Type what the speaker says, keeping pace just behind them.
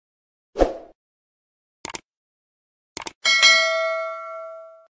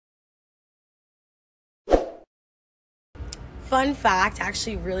Fun fact,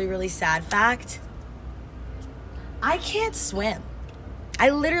 actually really sad fact. I can't swim. I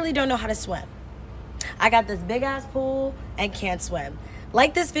literally don't know how to swim. I got this big ass pool and can't swim.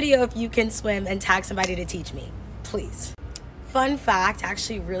 Like this video if you can swim and tag somebody to teach me, please. Fun fact,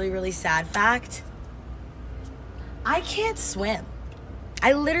 actually really sad fact. I can't swim.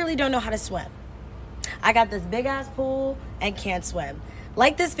 I literally don't know how to swim. I got this big ass pool and can't swim.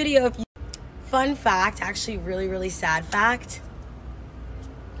 Like this video if you... Fun fact, actually really sad fact.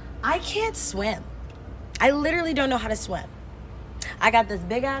 I can't swim. I literally don't know how to swim. I got this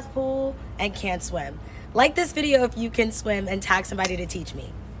big ass pool and can't swim. Like this video if you can swim and tag somebody to teach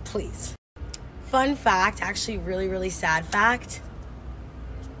me, please. Fun fact, actually really sad fact.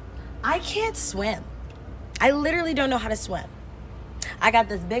 I can't swim. I literally don't know how to swim. I got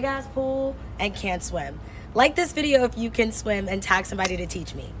this big ass pool and can't swim. Like this video if you can swim and tag somebody to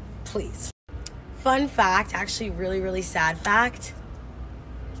teach me, please. Fun fact, actually really sad fact.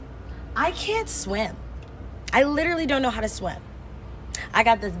 I can't swim. I literally don't know how to swim. I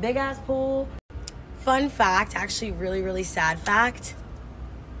got this big ass pool. Fun fact, actually really sad fact.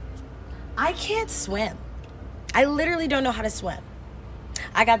 I can't swim. I literally don't know how to swim.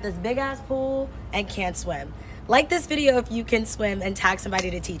 I got this big ass pool and can't swim. Like this video if you can swim and tag somebody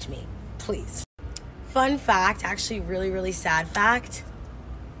to teach me, please. Fun fact, actually really sad fact.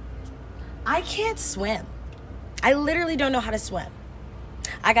 I can't swim. I literally don't know how to swim.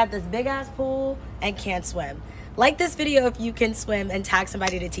 I got this big ass pool and can't swim. Like this video if you can swim and tag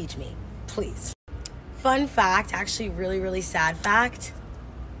somebody to teach me, please. Fun fact, actually really sad fact.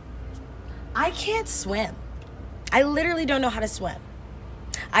 I can't swim. I literally don't know how to swim.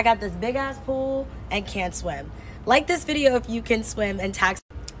 I got this big ass pool and can't swim. Like this video if you can swim and tag...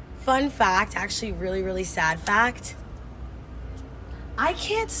 Fun fact, actually really sad fact. I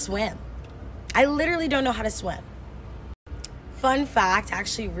can't swim. I literally don't know how to swim. Fun fact,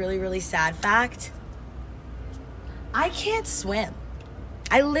 actually really sad fact. I can't swim.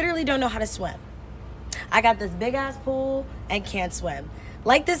 I literally don't know how to swim. I got this big ass pool and can't swim.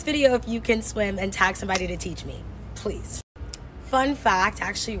 Like this video if you can swim and tag somebody to teach me, please. Fun fact,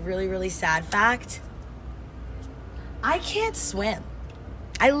 actually really sad fact. I can't swim.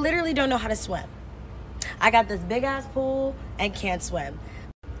 I literally don't know how to swim. I got this big ass pool and can't swim.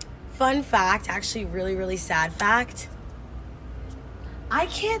 Fun fact, actually really sad fact. I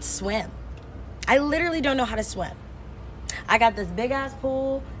can't swim. I literally don't know how to swim. I got this big ass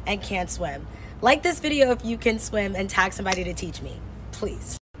pool and can't swim. Like this video if you can swim and tag somebody to teach me,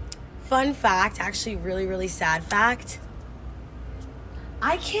 please. Fun fact, actually really sad fact.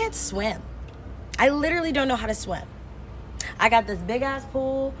 I can't swim. I literally don't know how to swim. I got this big ass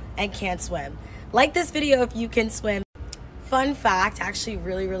pool and can't swim. Like this video if you can swim. Fun fact, actually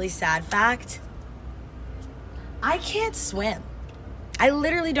really sad fact. I can't swim. I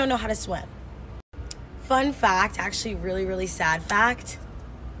literally don't know how to swim. Fun fact, actually really sad fact.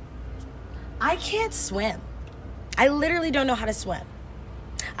 I can't swim. I literally don't know how to swim.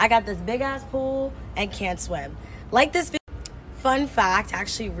 I got this big ass pool and can't swim. Like this video. Fun fact,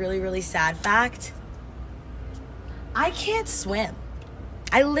 actually really sad fact. I can't swim.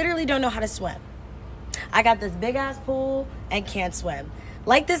 I literally don't know how to swim. I got this big ass pool and can't swim.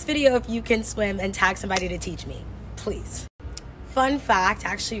 Like this video if you can swim and tag somebody to teach me, please. Fun fact,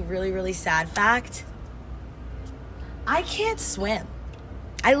 actually really sad fact. I can't swim.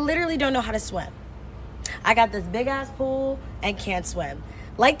 I literally don't know how to swim. I got this big ass pool and can't swim.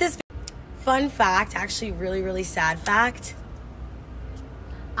 Like this. Fun fact, actually really sad fact.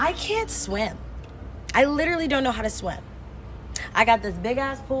 I can't swim. I literally don't know how to swim. I got this big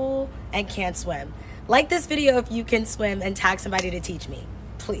ass pool and can't swim. Like this video if you can swim and tag somebody to teach me,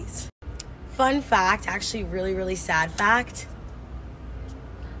 please. Fun fact, actually really sad fact.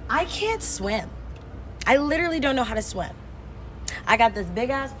 I can't swim. I literally don't know how to swim. I got this big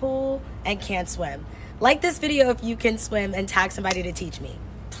ass pool and can't swim. Like this video if you can swim and tag somebody to teach me,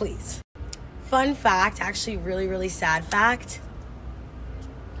 please. Fun fact, actually really sad fact.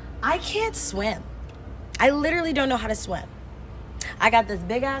 I can't swim. I literally don't know how to swim. I got this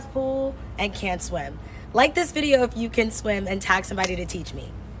big ass pool and can't swim. Like this video if you can swim and tag somebody to teach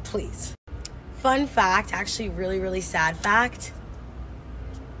me, please. Fun fact, actually really sad fact.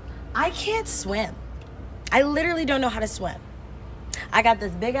 I can't swim. I literally don't know how to swim. I got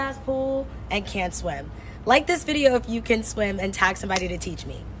this big ass pool and can't swim. Like this video if you can swim and tag somebody to teach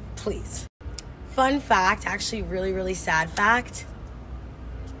me, please. Fun fact, actually really sad fact.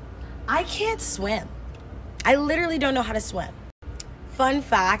 I can't swim. I literally don't know how to swim. Fun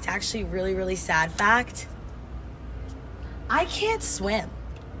fact, actually really sad fact. I can't swim.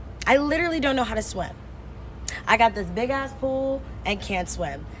 I literally don't know how to swim. I got this big ass pool and can't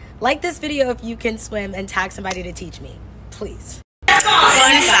swim. Like this video if you can swim and tag somebody to teach me, please.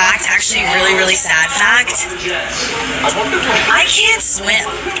 Fun fact, actually really sad fact. I can't swim.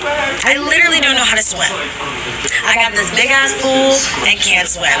 I literally don't know how to swim. I got this big ass pool and can't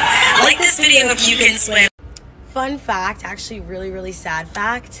swim. Like this video if you can swim. Fun fact, actually really sad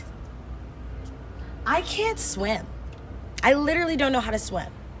fact. I can't swim. I literally don't know how to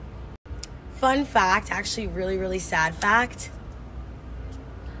swim. Fun fact, actually really sad fact.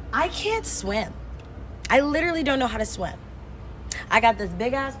 I can't swim. I literally don't know how to swim. I got this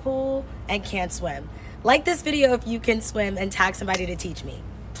big ass pool and can't swim. Like this video if you can swim and tag somebody to teach me,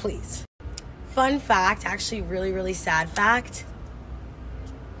 please. Fun fact, actually really sad fact.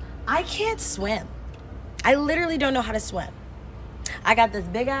 I can't swim. I literally don't know how to swim. I got this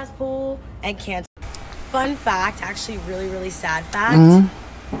big ass pool and can't swim. Fun fact, actually really sad fact.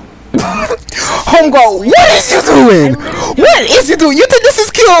 Homegirl, what is you doing? What is you doing? You think this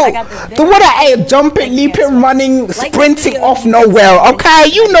is cute? The one I ain't jumping, leaping, running, sprinting off nowhere. Okay,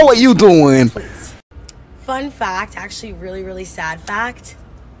 you know what you doing. Fun fact, actually really sad fact.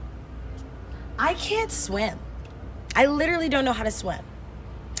 I can't swim. I literally don't know how to swim.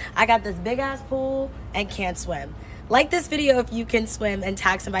 I got this big ass pool and can't swim. Like this video if you can swim and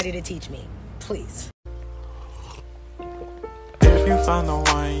tag somebody to teach me, please. If you find the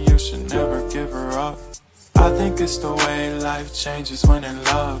one, you should never give her up. I think it's the way life changes when in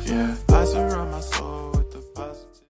love, yeah. I surround my soul.